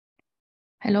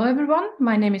Hello, everyone.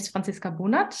 My name is Franziska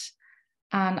Bunert,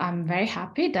 and I'm very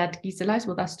happy that Gisela is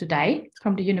with us today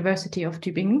from the University of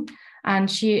Tübingen, and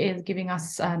she is giving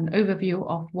us an overview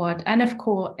of what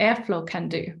NF-core airflow can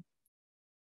do.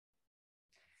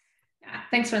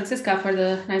 Thanks, Franziska, for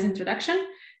the nice introduction.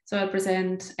 So I'll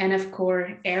present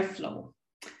NF-core airflow.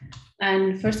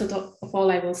 And first of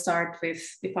all, I will start with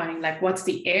defining what's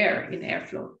the air in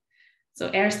airflow. So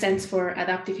air stands for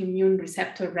adaptive immune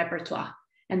receptor repertoire.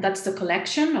 And that's the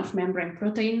collection of membrane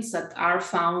proteins that are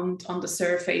found on the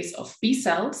surface of B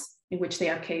cells, in which they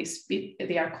are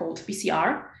called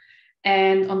BCR,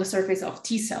 and on the surface of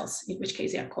T cells, in which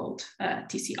case they are called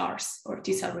TCRs, or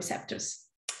T cell receptors.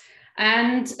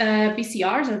 And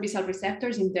BCRs, or B cell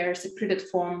receptors, in their secreted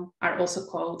form are also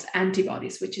called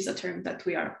antibodies, which is a term that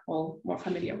we are all more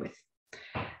familiar with.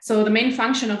 So the main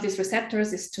function of these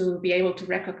receptors is to be able to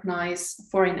recognize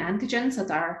foreign antigens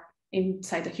that are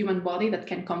inside the human body that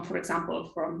can come, for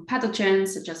example, from pathogens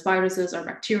such as viruses or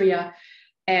bacteria,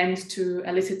 and to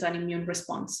elicit an immune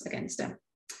response against them.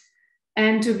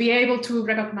 And to be able to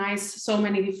recognize so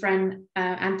many different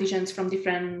antigens from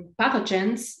different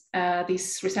pathogens,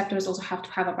 these receptors also have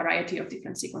to have a variety of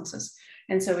different sequences.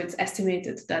 And so it's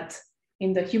estimated that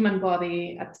in the human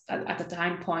body at the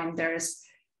time point, there's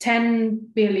 10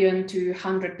 billion to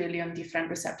 100 billion different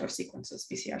receptor sequences,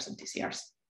 BCRs and TCRs.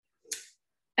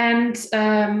 And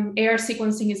air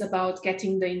sequencing is about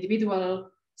getting the individual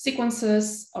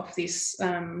sequences of these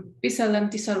B cell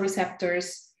and T cell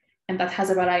receptors, and that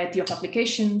has a variety of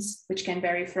applications, which can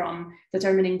vary from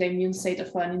determining the immune state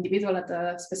of an individual at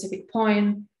a specific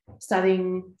point,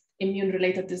 studying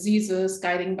immune-related diseases,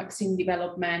 guiding vaccine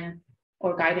development,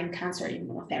 or guiding cancer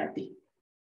immunotherapy.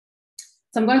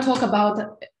 So I'm going to talk about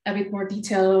a bit more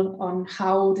detail on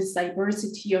how this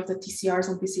diversity of the TCRs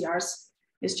and BCRs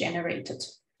is generated.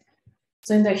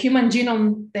 So in the human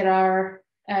genome, there are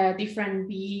different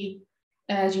B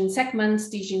gene segments,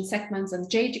 D gene segments, and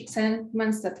J gene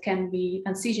segments that can be,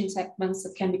 and C gene segments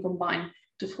that can be combined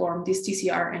to form these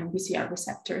TCR and BCR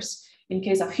receptors. In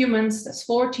case of humans, there's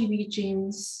 4 TV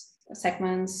genes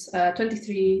segments,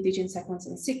 23 D gene segments,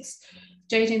 and 6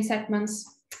 J gene segments.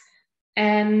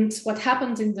 And what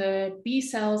happens in the B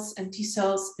cells and T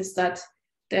cells is that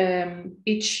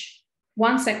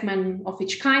one segment of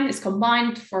each kind is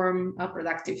combined to form a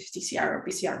productive TCR or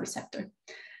BCR receptor.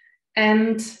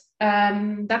 And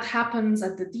that happens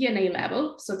at the DNA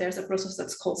level. So there's a process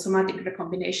that's called somatic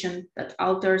recombination that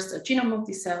alters the genome of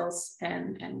these cells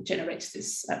and generates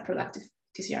this productive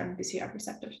TCR and BCR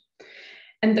receptors.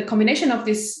 And the combination of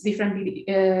these different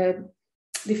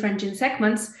gene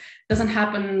segments doesn't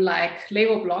happen like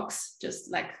Lego blocks,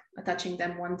 just like attaching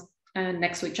them one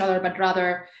next to each other, but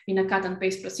rather in a cut and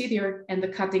paste procedure, and the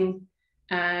cutting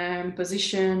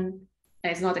position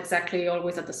is not exactly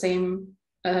always at the same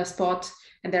spot,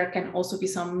 and there can also be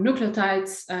some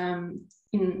nucleotides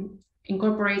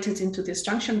incorporated into these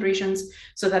junction regions,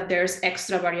 so that there's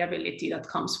extra variability that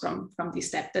comes from this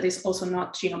step that is also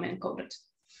not genome encoded.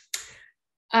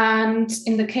 And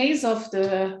in the case of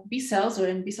the B cells, or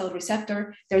in B cell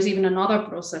receptor, there's even another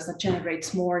process that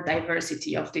generates more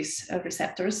diversity of these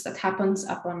receptors that happens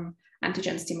upon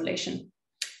antigen stimulation.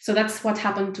 So that's what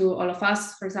happened to all of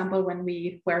us, for example, when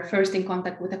we were first in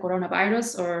contact with the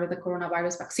coronavirus or the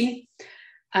coronavirus vaccine.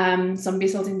 Some B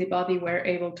cells in the body were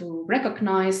able to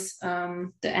recognize the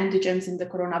antigens in the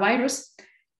coronavirus,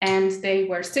 and they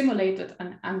were stimulated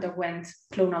and underwent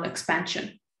clonal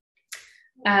expansion.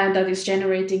 And that is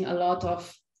generating a lot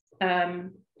of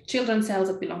children cells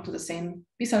that belong to the same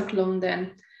B cell clone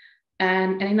then.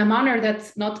 And in a manner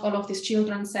that not all of these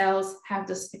children cells have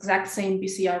the exact same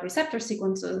BCR receptor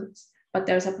sequences, but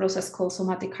there's a process called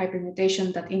somatic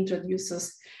hypermutation that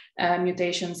introduces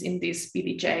mutations in these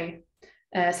BDJ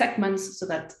segments, so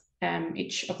that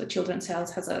each of the children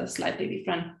cells has a slightly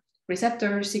different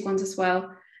receptor sequence as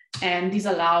well. And this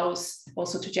allows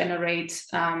also to generate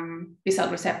B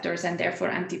cell receptors and therefore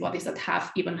antibodies that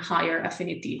have even higher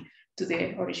affinity to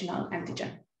the original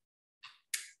antigen.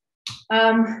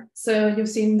 So you've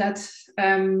seen that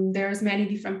there's many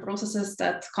different processes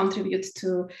that contribute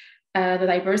to the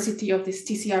diversity of these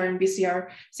TCR and BCR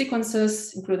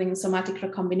sequences, including somatic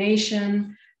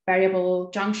recombination, variable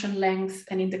junction length,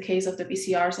 and in the case of the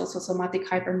BCRs, also somatic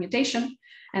hypermutation.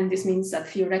 And this means that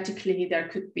theoretically there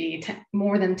could be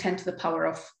more than 10 to the power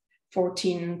of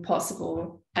 14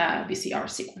 possible BCR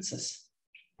sequences.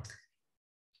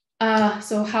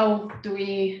 So how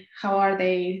are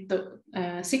they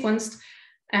sequenced?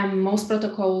 Most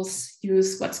protocols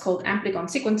use what's called amplicon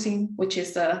sequencing, which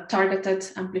is the targeted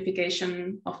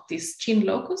amplification of this gene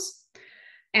locus.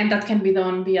 And that can be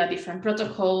done via different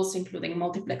protocols, including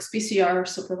multiplex PCR,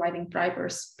 so providing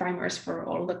primers for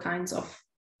all the kinds of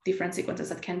different sequences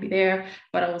that can be there,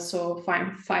 but also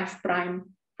 5'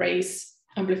 race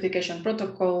amplification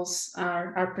protocols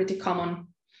are pretty common.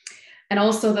 And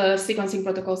also the sequencing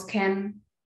protocols can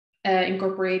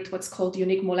incorporate what's called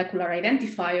unique molecular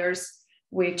identifiers,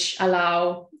 which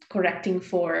allow correcting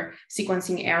for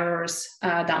sequencing errors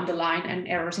down the line and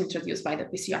errors introduced by the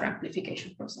PCR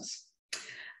amplification process.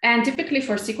 And typically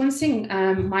for sequencing,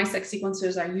 MySeq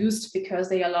sequencers are used because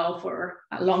they allow for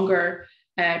a longer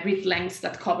read length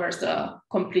that covers the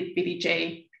complete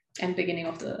BDJ and beginning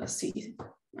of the C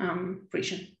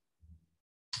region.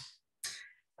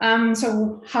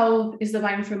 So how is the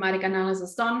bioinformatic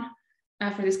analysis done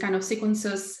for this kind of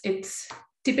sequences? It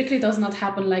typically does not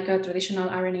happen like a traditional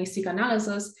RNA-seq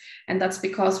analysis, and that's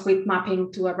because read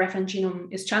mapping to a reference genome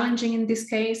is challenging in this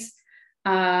case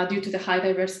due to the high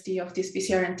diversity of these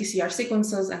PCR and TCR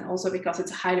sequences, and also because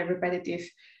it's a highly repetitive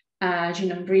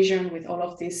genome region with all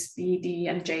of these B, D,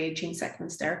 and J gene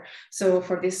segments there. So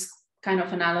for this kind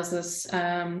of analysis,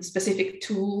 specific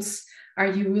tools are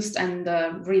used, and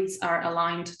the reads are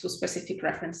aligned to specific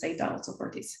reference data also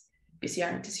for these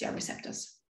PCR and TCR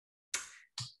receptors.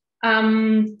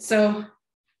 So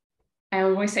I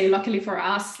always say, luckily for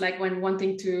us, like when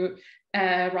wanting to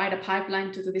write a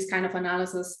pipeline to do this kind of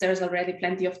analysis, there's already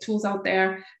plenty of tools out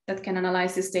there that can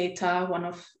analyze this data. One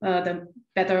of the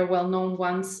better well-known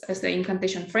ones is the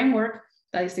Immcantation framework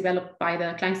that is developed by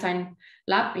the Kleinstein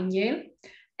lab in Yale.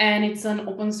 And it's an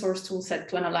open source tool set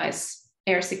to analyze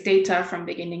air-seq data from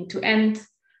beginning to end.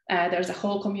 There's a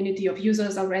whole community of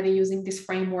users already using this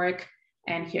framework.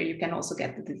 And here you can also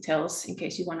get the details in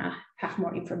case you want to have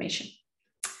more information.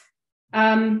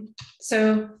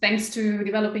 So thanks to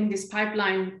developing this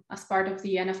pipeline as part of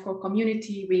the NF-core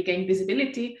community, we gained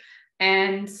visibility,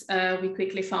 and we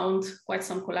quickly found quite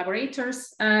some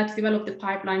collaborators to develop the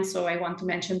pipeline. So I want to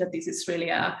mention that this is really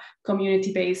a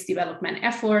community-based development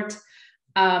effort.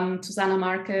 Susana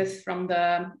Marquez from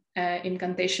the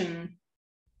Immcantation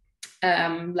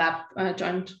lab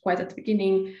joined quite at the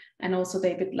beginning, and also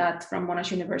David Ladd from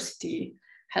Monash University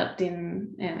helped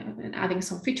in adding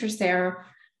some features there.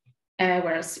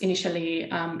 Whereas initially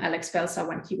Alex Belsa,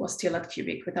 when he was still at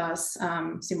Cubic with us,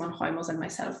 Simon Hoimos and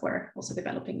myself were also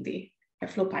developing the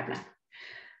airflow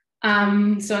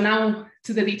pipeline. So now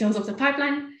to the details of the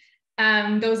pipeline.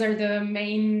 Those are the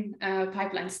main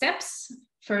pipeline steps.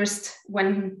 First,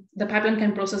 when the pipeline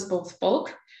can process both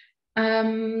bulk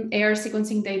air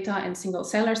sequencing data and single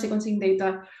cell air sequencing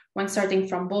data. When starting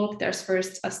from bulk, there's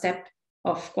first a step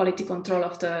of quality control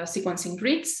of the sequencing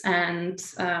reads and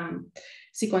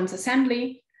sequence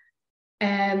assembly.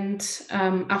 And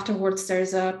afterwards,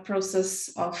 there's a process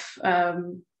of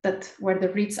where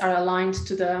the reads are aligned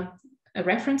to the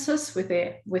references with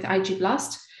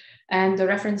IGBLAST, and the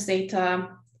reference data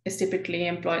is typically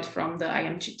employed from the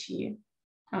IMGT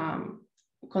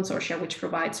consortia, which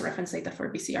provides reference data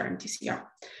for BCR and TCR.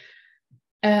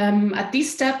 At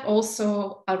this step,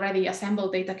 also already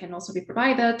assembled data can also be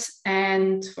provided,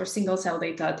 and for single cell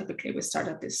data, typically we start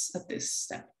at this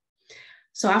step.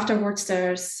 So afterwards,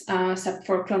 there's a step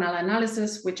for clonal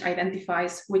analysis, which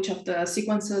identifies which of the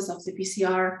sequences of the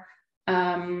PCR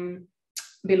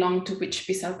belong to which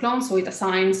B-cell clone. So it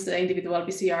assigns the individual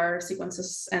BCR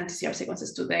sequences and TCR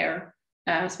sequences to their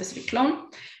specific clone.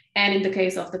 And in the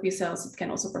case of the B-cells, it can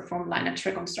also perform lineage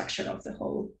reconstruction of the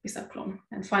whole B-cell clone.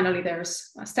 And finally,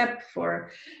 there's a step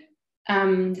for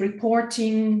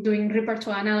reporting, doing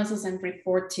repertoire analysis and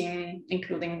reporting,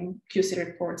 including QC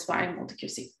reports via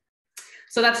multi-QC.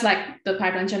 So that's like the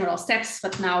pipeline general steps.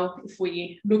 But now if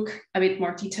we look a bit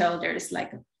more detailed, there's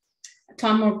like a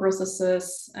ton more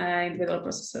processes, individual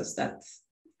processes that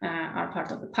are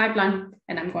part of the pipeline.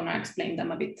 And I'm going to explain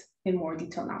them a bit in more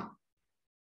detail now.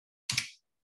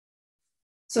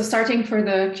 So starting for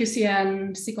the QC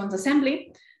and sequence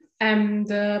assembly,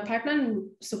 the pipeline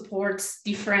supports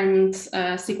different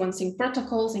sequencing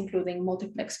protocols, including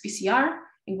multiplex PCR,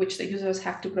 in which the users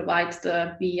have to provide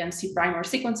the B and C primer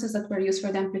sequences that were used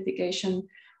for the amplification,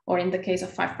 or in the case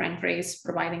of 5' race,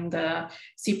 providing the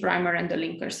C primer and the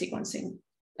linker sequencing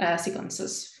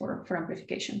sequences for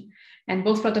amplification. And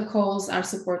both protocols are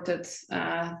supported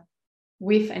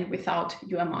with and without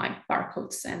UMI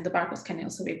barcodes, and the barcodes can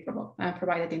also be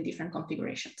provided in different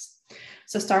configurations.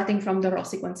 So starting from the raw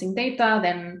sequencing data,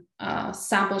 then a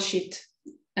sample sheet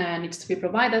needs to be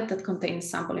provided that contains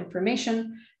sample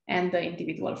information and the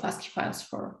individual FASTQ files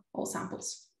for all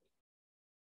samples.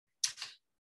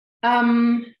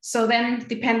 So then,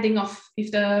 depending of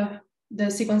if the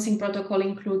sequencing protocol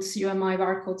includes UMI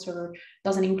barcodes or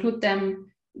doesn't include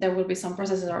them, there will be some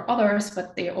processes or others,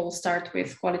 but they all start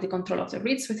with quality control of the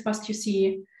reads with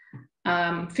fastQC,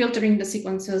 filtering the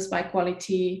sequences by a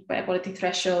quality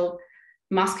threshold,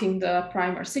 masking the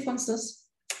primer sequences.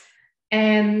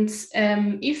 And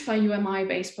if a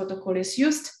UMI-based protocol is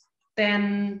used,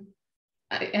 then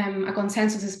a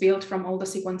consensus is built from all the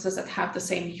sequences that have the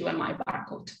same UMI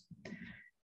barcode.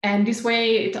 And this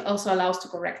way, it also allows to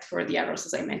correct for the errors,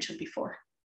 as I mentioned before.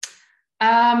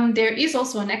 There is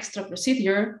also an extra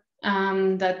procedure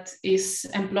that is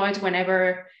employed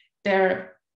whenever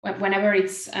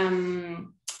it's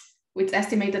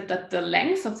estimated that the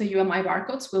length of the UMI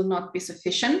barcodes will not be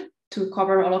sufficient to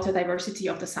cover all of the diversity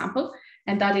of the sample.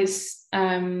 And that is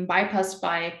bypassed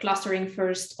by clustering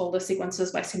first all the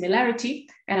sequences by similarity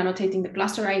and annotating the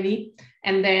cluster ID.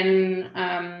 And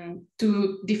then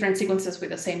 2 different sequences with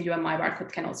the same UMI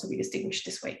barcode can also be distinguished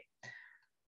this way.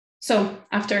 So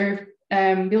after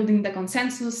building the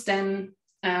consensus, then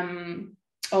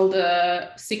all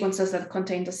the sequences that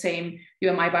contain the same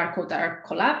UMI barcode are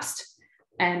collapsed,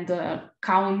 and the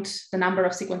number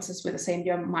of sequences with the same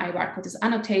UMI barcode is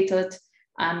annotated,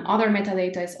 and other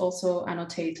metadata is also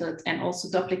annotated, and also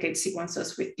duplicate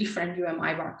sequences with different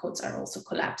UMI barcodes are also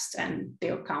collapsed, and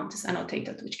their count is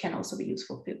annotated, which can also be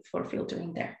useful for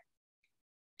filtering there.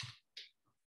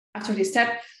 After this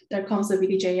step, there comes the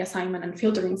VDJ assignment and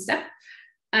filtering step.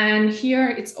 And here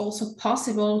it's also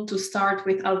possible to start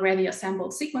with already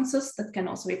assembled sequences that can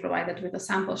also be provided with a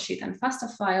sample sheet and FASTA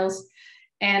files.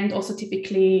 And also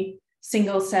typically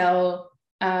single cell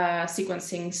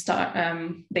sequencing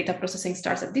data processing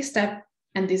starts at this step.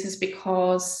 And this is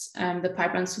because the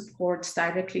pipeline supports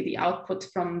directly the output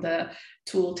from the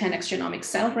tool 10x Genomics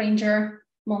Cell Ranger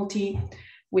multi,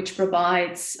 which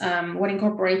provides, when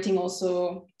incorporating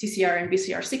also TCR and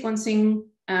BCR sequencing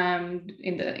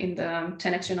in the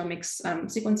 10x Genomics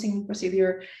sequencing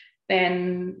procedure,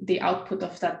 then the output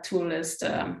of that tool is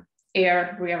the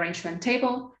air rearrangement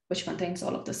table, which contains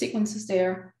all of the sequences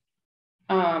there.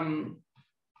 And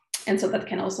so that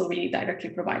can also be directly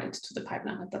provided to the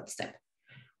pipeline at that step.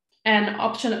 And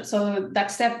optional, so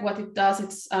that step, what it does,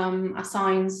 it's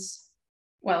assigns,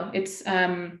 well, it's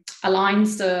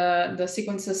aligns the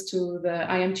sequences to the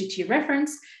IMGT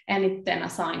reference, and it then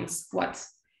assigns what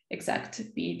exact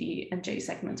BD and J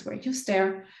segments were used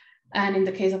there. And in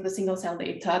the case of the single cell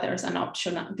data, there's an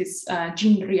option, this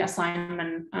gene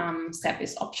reassignment step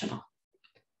is optional.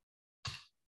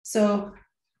 So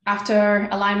after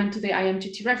alignment to the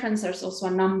IMGT reference, there's also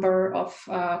a number of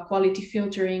quality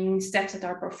filtering steps that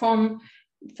are performed.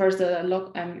 First,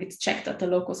 it's checked that the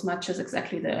locus matches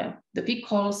exactly the big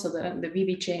call, so the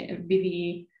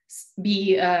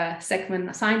VV segment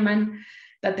assignment,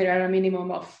 that there are a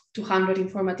minimum of 200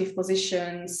 informative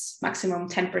positions, maximum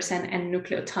 10% and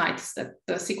nucleotides, that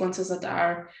the sequences that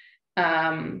are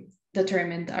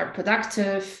determined are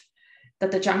productive,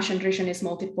 that the junction region is a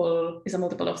multiple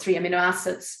of 3 amino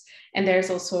acids. And there's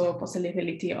also a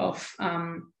possibility of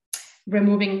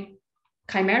removing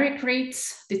chimeric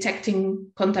reads, detecting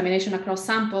contamination across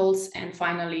samples, and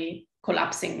finally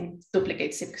collapsing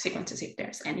duplicate sequences if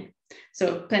there's any.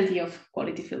 So plenty of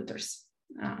quality filters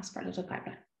as part of the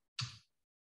pipeline.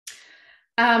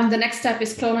 The next step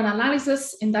is clonal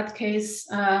analysis. In that case,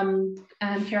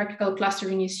 hierarchical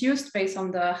clustering is used based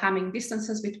on the Hamming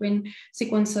distances between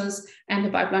sequences, and the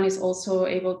pipeline is also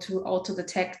able to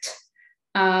auto-detect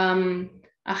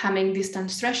a Hamming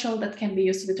distance threshold that can be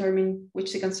used to determine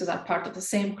which sequences are part of the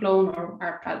same clone or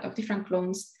are part of different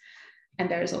clones. And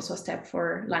there is also a step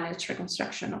for lineage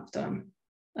reconstruction of the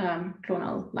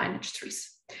clonal lineage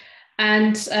trees.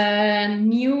 And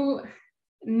new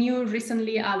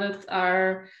recently added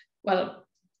are, well,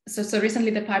 so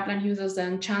recently the pipeline uses the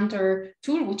Enchanter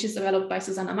tool, which is developed by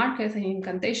Susana Marquez in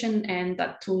Immcantation, and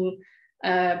that tool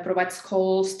provides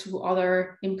calls to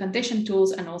other Immcantation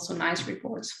tools and also nice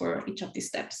reports for each of these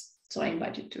steps. So I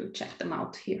invite you to check them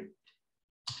out here.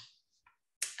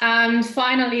 And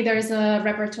finally, there's a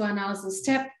repertoire analysis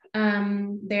step.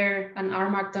 There, an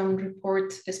R Markdown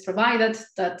report is provided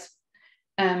that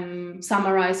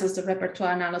summarizes the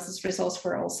repertoire analysis results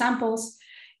for all samples.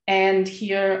 And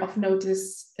here of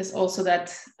notice is also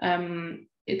that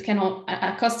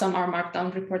a custom R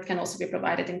Markdown report can also be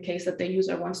provided in case that the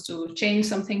user wants to change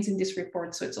some things in this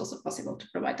report. So it's also possible to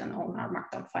provide an own R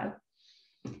Markdown file.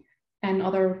 And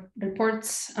other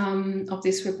reports of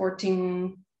this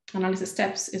reporting analysis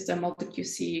steps is the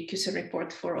multi-QC QC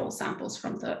report for all samples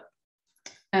from the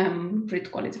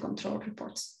read quality control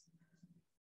reports.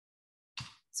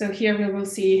 So here we will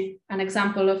see an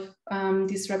example of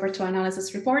this repertoire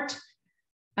analysis report.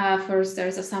 First,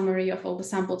 there's a summary of all the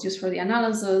samples used for the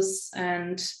analysis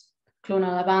and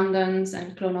clonal abundance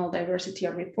and clonal diversity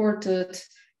are reported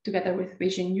together with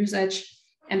vision usage.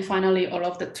 And finally, all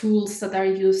of the tools that are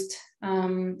used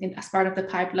as part of the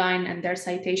pipeline and their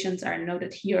citations are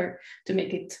noted here to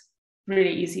make it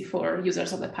really easy for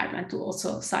users of the pipeline to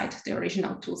also cite the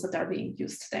original tools that are being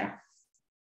used there.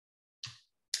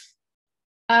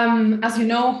 As you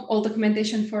know, all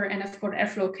documentation for NF-core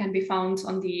airflow can be found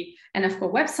on the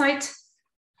NF-core website.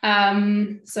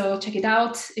 So check it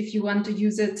out if you want to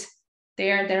use it.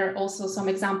 There are also some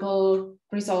example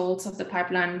results of the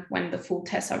pipeline when the full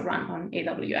tests are run on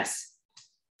AWS.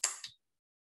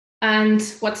 And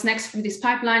what's next for this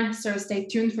pipeline? So stay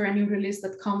tuned for a new release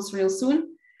that comes real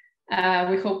soon.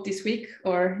 We hope this week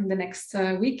or in the next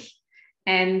week,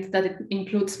 and that it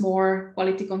includes more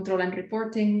quality control and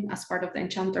reporting as part of the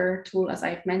Enchanter tool, as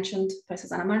I've mentioned by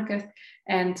Susana Marquez,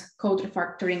 and code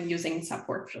refactoring using sub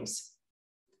workflows.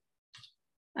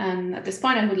 And at this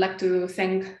point, I would like to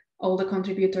thank all the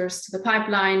contributors to the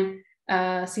pipeline,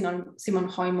 Simon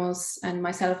Hoimos and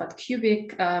myself at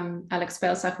Cubic, Alex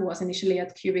Belsa, who was initially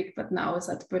at Cubic, but now is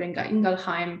at Boehringer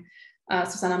Ingelheim,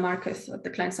 Susana Marquez at the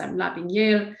Klein-Stein Lab in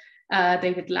Yale,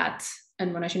 David Latt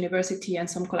and Monash University, and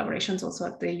some collaborations also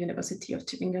at the University of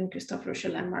Tübingen, Christoph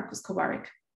Ruschel and Markus Kovarik.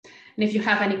 And if you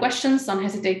have any questions, don't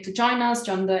hesitate to join us,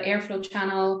 join the Airflow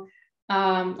channel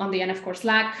on the NF-Core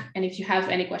Slack. And if you have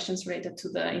any questions related to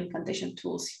the Immcantation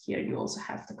tools, here you also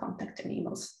have the contact and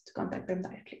emails to contact them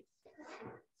directly.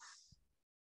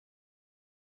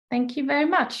 Thank you very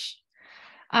much.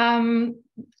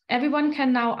 Everyone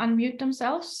can now unmute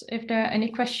themselves if there are any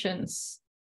questions.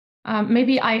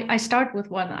 Maybe I start with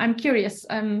one. I'm curious,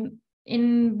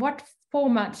 in what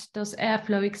format does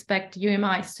Airflow expect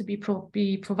UMIs to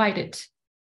be provided?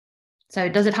 So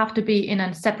does it have to be in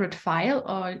a separate file,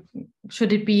 or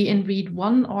should it be in read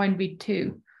 1 or in read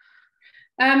 2?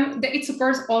 It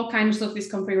supports all kinds of these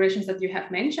configurations that you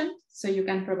have mentioned. So you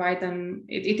can provide them.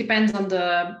 It depends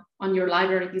on your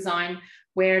library design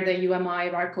where the UMI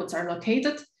barcodes are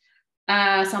located.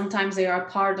 Sometimes they are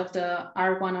part of the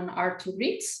R1 and R2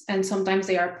 reads, and sometimes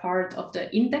they are part of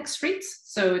the index reads.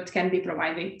 So it can be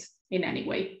provided in any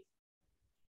way.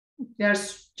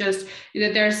 There's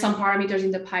some parameters in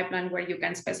the pipeline where you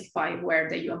can specify where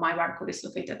the UMI barcode is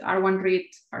located: R1 read,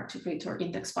 R2 read, or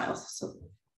index files. So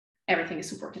everything is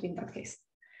supported in that case.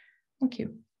 Thank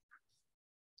you.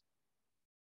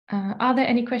 Are there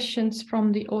any questions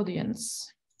from the audience?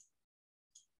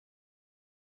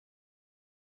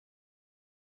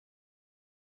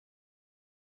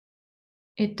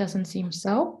 It doesn't seem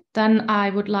so. Then I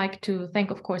would like to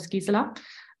thank, of course, Gisela,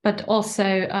 but also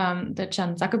the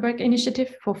Jan Zuckerberg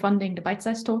Initiative for funding the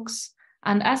bytesize talks.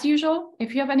 And as usual,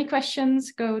 if you have any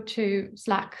questions, go to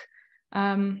Slack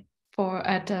at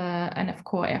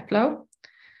NF-Core Airflow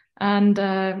and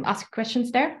ask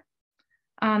questions there.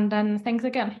 And then thanks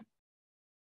again.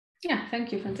 Yeah,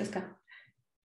 thank you, Franziska.